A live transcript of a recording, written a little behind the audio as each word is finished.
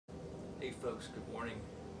Hey folks, good morning.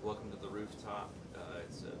 Welcome to the rooftop.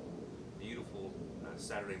 It's a beautiful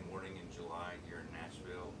Saturday morning in July here in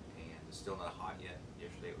Nashville, and it's still not hot yet.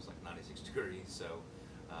 Yesterday it was like 96 degrees, so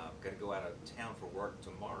got to go out of town for work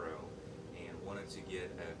tomorrow, and wanted to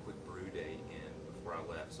get a quick brew day in before I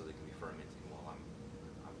left so they can be fermenting while I'm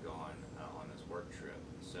gone on this work trip.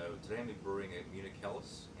 So today I'm going to be brewing at Munich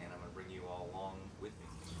Helles, and I'm going to bring you all along with me.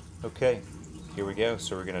 Okay, here we go.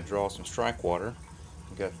 So we're going to draw some strike water.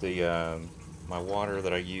 I've got the my water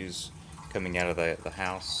that I use coming out of the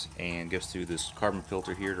house and goes through this carbon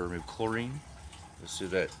filter here to remove chlorine. Goes through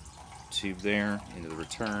that tube there into the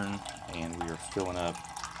return, and we are filling up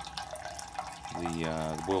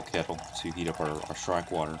the boil kettle to heat up our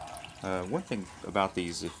strike water. One thing about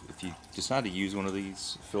these, if you decide to use one of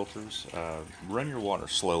these filters, run your water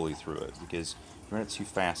slowly through it, because if you run it too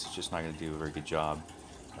fast, it's just not going to do a very good job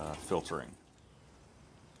filtering.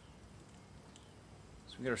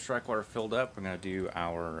 So we got our strike water filled up. We're going to do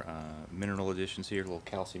our mineral additions here, a little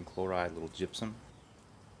calcium chloride, a little gypsum.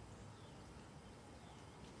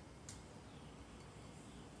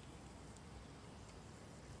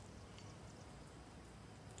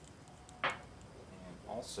 And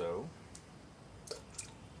also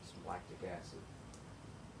some lactic acid.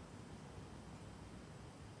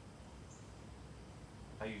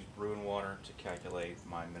 I use Bru'n water to calculate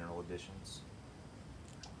my mineral additions.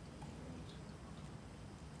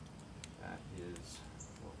 That is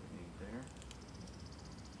what we need there.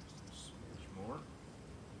 Just a smidge more.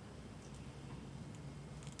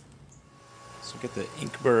 So we get the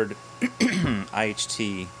Inkbird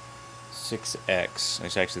IBT-6x.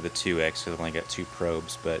 It's actually the 2x because I've only got 2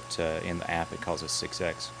 probes, but in the app it calls it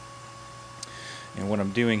 6x. And what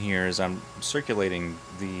I'm doing here is I'm circulating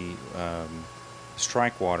the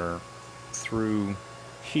strike water through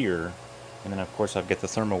here, and then of course I've got the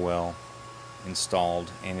thermowell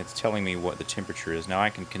installed, and it's telling me what the temperature is. Now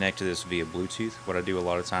I can connect to this via Bluetooth. What I do a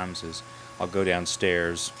lot of times is I'll go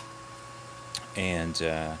downstairs and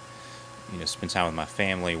spend time with my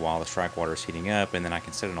family while the strike water is heating up, and then I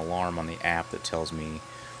can set an alarm on the app that tells me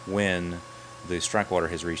when the strike water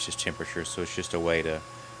has reached its temperature. So it's just a way to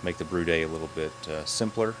make the brew day a little bit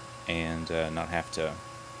simpler and not have to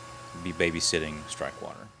be babysitting strike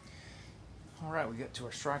water. Alright, we get to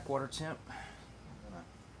our strike water temp. We're going to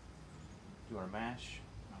do our mash.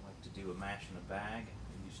 I like to do a mash in a bag.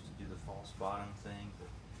 I used to do the false bottom thing, but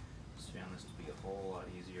just found this to be a whole lot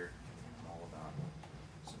easier. I'm all about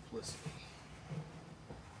simplicity.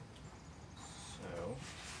 So,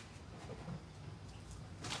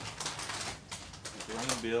 the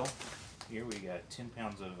grain bill. Here we got 10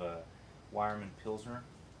 pounds of Weyermann Pilsner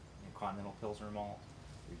and Continental Pilsner malt.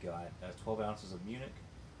 We got 12 ounces of Munich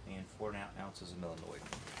and 4 ounces of Illinois.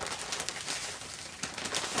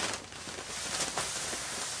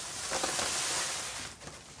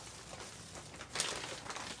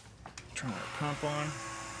 Turn our pump on.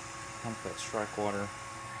 Pump that strike water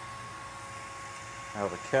out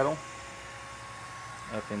of the kettle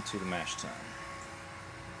up into the mash tun.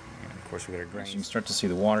 And of course we got our grains. You can start to see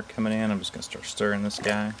the water coming in. I'm just going to start stirring this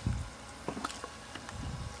guy.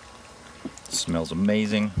 It smells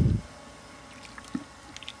amazing.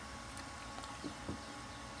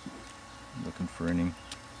 Looking for any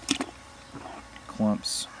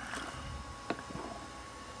clumps.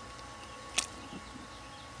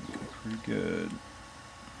 Looking pretty good.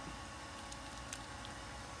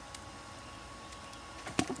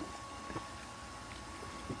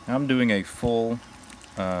 I'm doing a full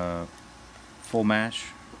mash.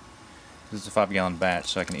 This is a 5-gallon batch,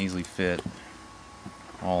 so I can easily fit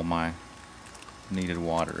all my needed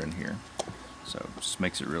water in here. So it just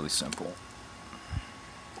makes it really simple.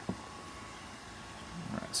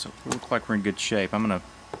 Alright, so we look like we're in good shape. I'm going to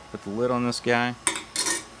put the lid on this guy,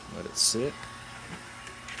 let it sit.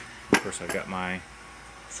 Of course, I've got my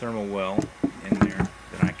thermowell in there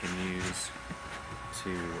that I can use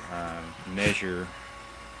to measure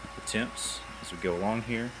the temps as we go along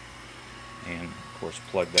here, and of course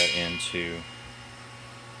plug that into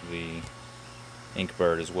the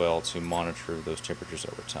Inkbird as well to monitor those temperatures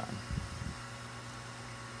over time.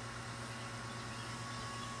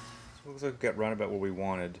 So it looks like we've got right about what we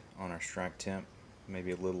wanted on our strike temp,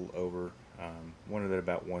 maybe a little over. Wanted it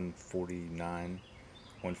about 149,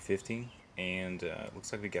 150, and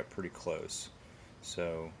looks like we got pretty close.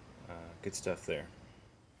 So good stuff there.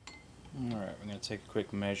 Alright, we're going to take a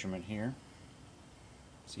quick measurement here,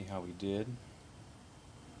 see how we did.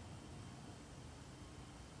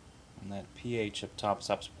 When that pH up top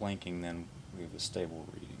stops blinking, then we have a stable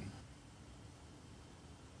reading.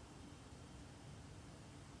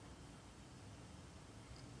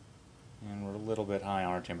 And we're little bit high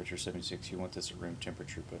on our temperature, 76. You want this at room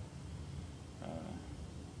temperature, but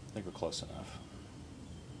I think we're close enough.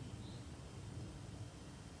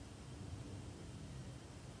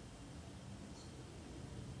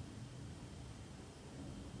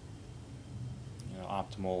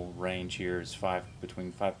 Optimal range here is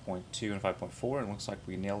between 5.2 and 5.4, and it looks like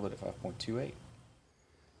we nailed it at 5.28.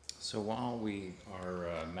 So while we are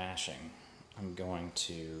mashing, I'm going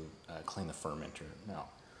to clean the fermenter. Now,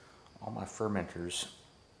 all my fermenters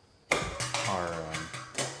are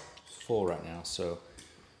full right now, so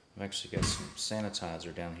I've actually got some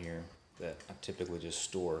sanitizer down here that I typically just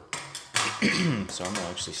store. So I'm going to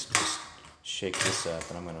actually just shake this up,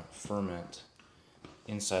 and I'm going to ferment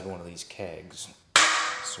inside one of these kegs.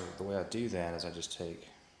 So the way I do that is I just take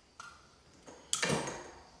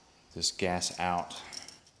this gas out,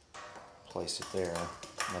 place it there, and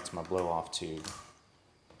that's my blow-off tube,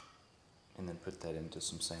 and then put that into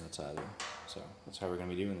some sanitizer. So that's how we're going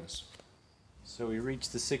to be doing this. So we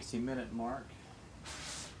reached the 60-minute mark,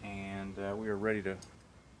 and we are ready to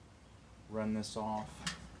run this off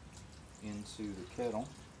into the kettle.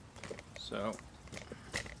 So,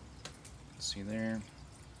 see there,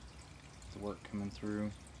 the work coming through.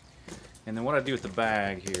 And then what I do with the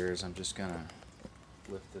bag here is I'm just going to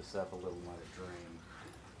lift this up a little and let it drain.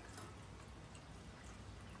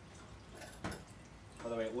 By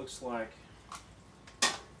the way, it looks like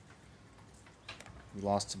we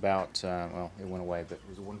lost about, well, it went away, but it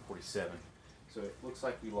was 147. So it looks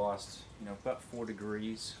like we lost, about 4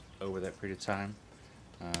 degrees over that period of time.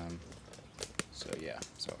 So yeah,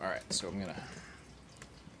 so alright, so I'm going to grab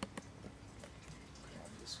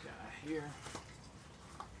this guy here,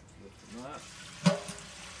 lift him up.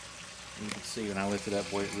 And you can see when I lift it up,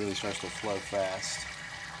 boy, it really starts to flow fast.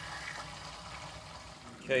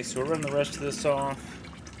 Okay, so we're running the rest of this off.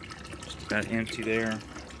 Just about empty there.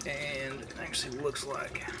 And it actually looks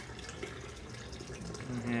like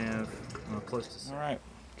we have close to. Alright,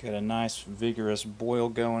 got a nice vigorous boil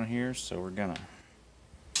going here, so we're gonna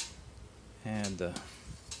add the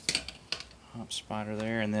hop spider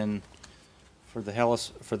there, and then for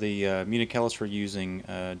the Munich Helles, we're using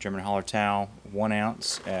German Hallertau 1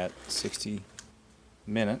 ounce at 60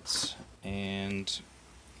 minutes, and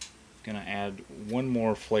gonna add one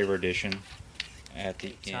more flavor addition at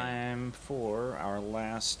the end. Time for our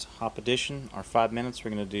last hop addition, our 5 minutes. We're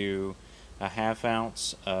gonna do a 1/2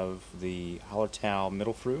 ounce of the Hallertau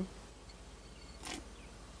MittelFruh.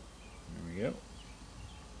 There we go.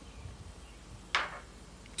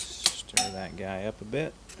 Stir that guy up a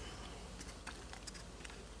bit.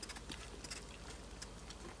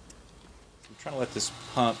 I'm trying to let this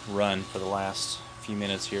pump run for the last few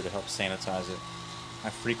minutes here to help sanitize it. I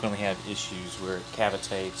frequently have issues where it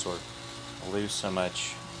cavitates or I lose so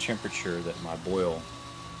much temperature that my boil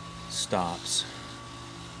stops,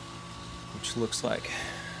 which looks like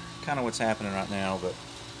kind of what's happening right now, but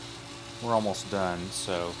we're almost done,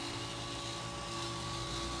 so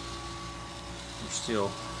we're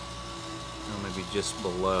still maybe just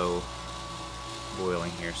below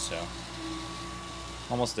boiling here, so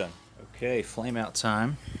almost done. Okay, flame out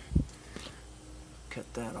time.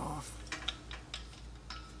 Cut that off.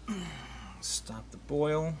 Stop the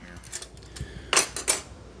boil.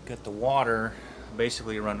 Got the water,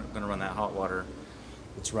 basically going to run that hot water.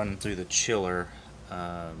 It's running through the chiller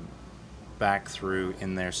back through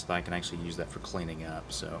in there so that I can actually use that for cleaning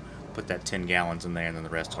up. So put that 10 gallons in there and then the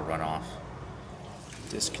rest will run off.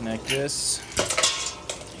 Disconnect this.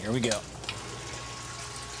 Here we go.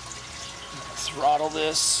 Throttle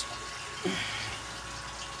this.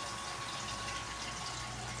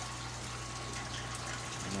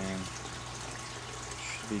 And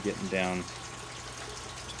should be getting down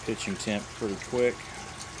to pitching temp pretty quick.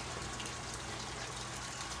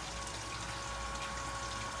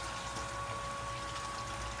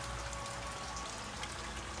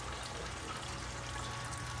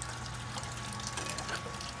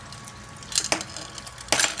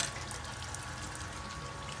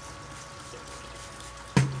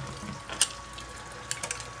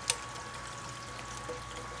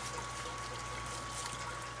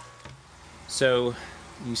 So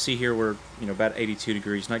you see here we're about 82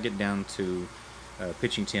 degrees, not getting down to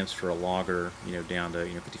pitching temps for a lager, down to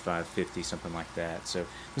 55, 50, something like that. So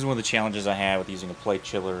this is one of the challenges I have with using a plate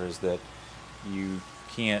chiller, is that you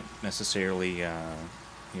can't necessarily,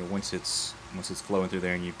 once it's flowing through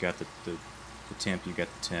there and you've got the temp, you've got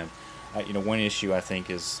the temp. One issue I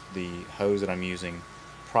think is the hose that I'm using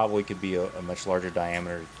probably could be a much larger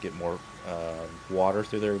diameter to get more water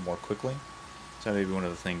through there more quickly. So that may be one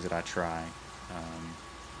of the things that I try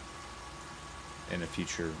in a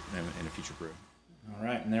future brew. All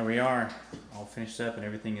right, and there we are, all finished up, and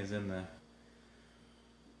everything is in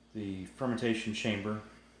the fermentation chamber.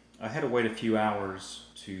 I had to wait a few hours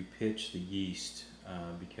to pitch the yeast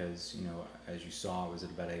because, you know, as you saw, it was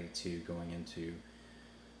at about 82 going into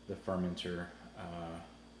the fermenter.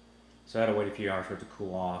 So I had to wait a few hours for it to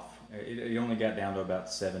cool off. It only got down to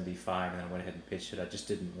about 75, and then I went ahead and pitched it. I just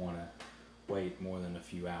didn't want to wait more than a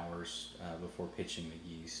few hours before pitching the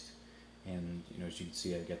yeast. And, you know, as you can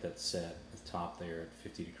see, I got that set at the top there at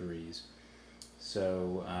 50 degrees.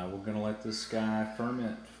 So we're going to let this guy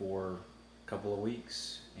ferment for a couple of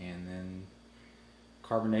weeks and then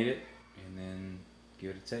carbonate it and then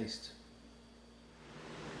give it a taste.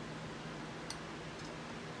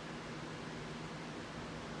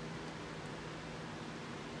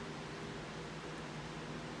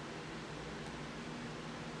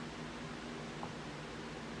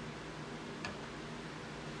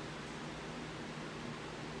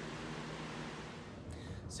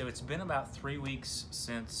 So it's been about 3 weeks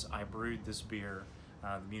since I brewed this beer,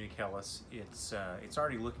 the Munich Helles. It's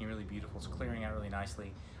already looking really beautiful. It's clearing out really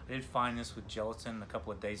nicely. I did find this with gelatin a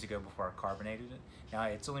couple of days ago before I carbonated it. Now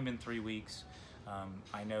it's only been 3 weeks.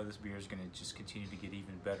 I know this beer is going to just continue to get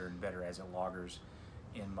even better and better as it lagers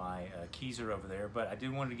in my keezer over there. But I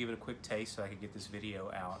did want to give it a quick taste so I could get this video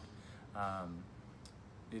out.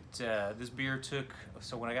 This beer took,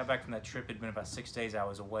 so when I got back from that trip, it had been about 6 days I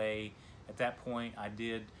was away. At that point, I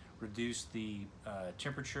did reduce the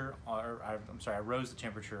temperature, I rose the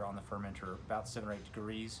temperature on the fermenter about 7 or 8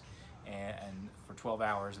 degrees and for 12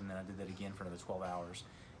 hours, and then I did that again for another 12 hours,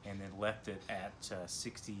 and then left it at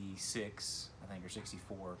 66, I think, or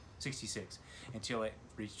 64, 66, until it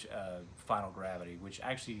reached final gravity, which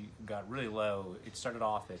actually got really low. It started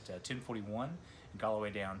off at 1041 and got all the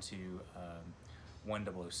way down to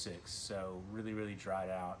 1006, so really dried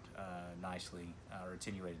out nicely, or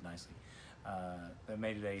attenuated nicely. That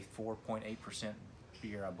made it a 4.8%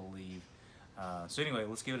 beer, I believe. So anyway,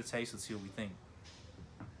 let's give it a taste. Let's see what we think.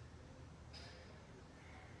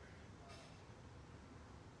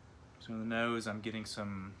 So in the nose, I'm getting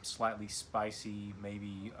some slightly spicy,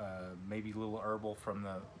 maybe a little herbal from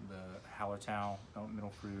the Hallertau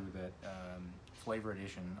MittelFruh, that flavor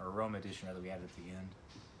addition, or aroma addition that we added at the end.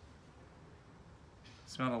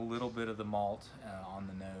 Smell a little bit of the malt on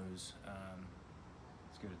the nose.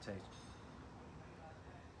 Let's give it a taste.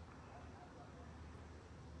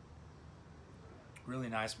 Really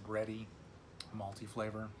nice bready, malty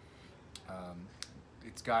flavor.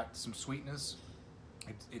 It's got some sweetness.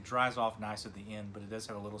 It dries off nice at the end, but it does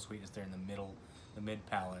have a little sweetness there in the middle, the mid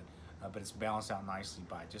palate. But it's balanced out nicely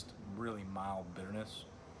by just really mild bitterness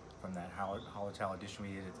from that Hallertau edition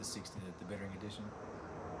we did at the bittering edition.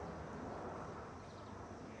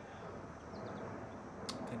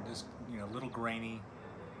 And just, you know, a little grainy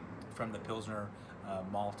from the Pilsner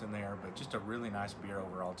malt in there, but just a really nice beer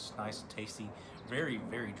overall. Just nice, tasty, very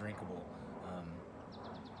drinkable.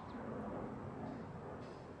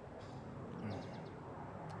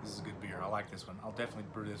 This is a good beer. I like this one. I'll definitely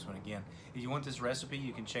brew this one again. If you want this recipe,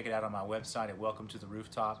 you can check it out on my website at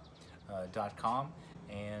welcometotherooftop.com,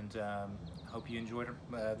 and hope you enjoyed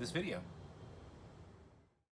this video.